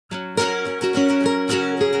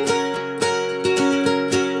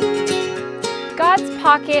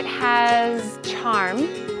Pocket has charm.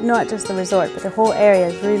 Not just the resort, but the whole area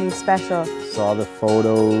is really special. Saw the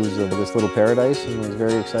photos of this little paradise and was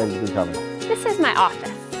very excited to be coming. This is my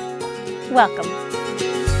office. Welcome.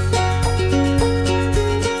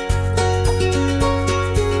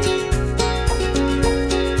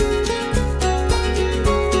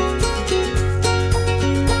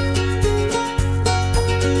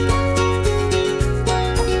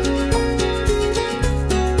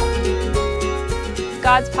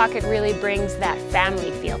 God's Pocket really brings that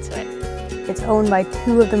family feel to it. It's owned by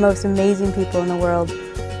two of the most amazing people in the world.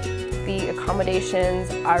 The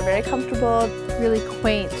accommodations are very comfortable, really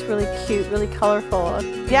quaint, really cute, really colorful.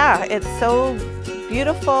 Yeah, it's so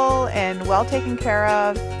beautiful and well taken care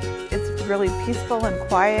of. It's really peaceful and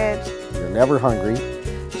quiet. You're never hungry.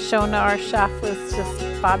 Shona, our chef, was just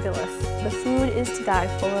fabulous. The food is to die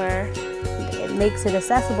for. It makes it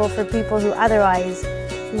accessible for people who otherwise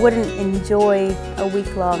wouldn't enjoy a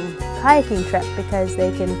week-long kayaking trip because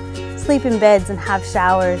they can sleep in beds and have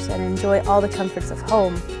showers and enjoy all the comforts of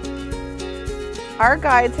home. Our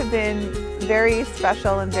guides have been very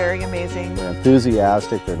special and very amazing. They're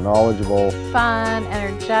enthusiastic, they're knowledgeable. Fun,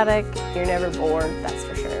 energetic. You're never bored, that's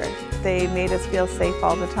for sure. They made us feel safe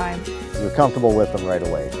all the time. You're comfortable with them right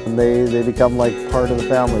away. And they become like part of the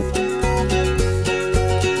family.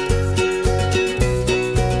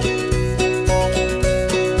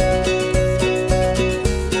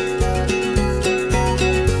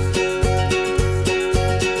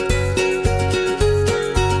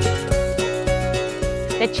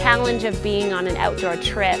 The challenge of being on an outdoor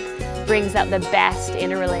trip brings out the best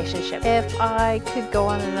in a relationship. If I could go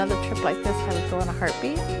on another trip like this, I would go in a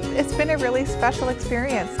heartbeat. It's been a really special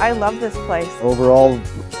experience. I love this place. Overall,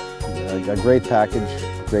 a great package,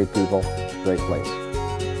 great people, great place.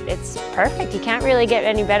 It's perfect. You can't really get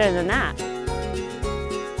any better than that.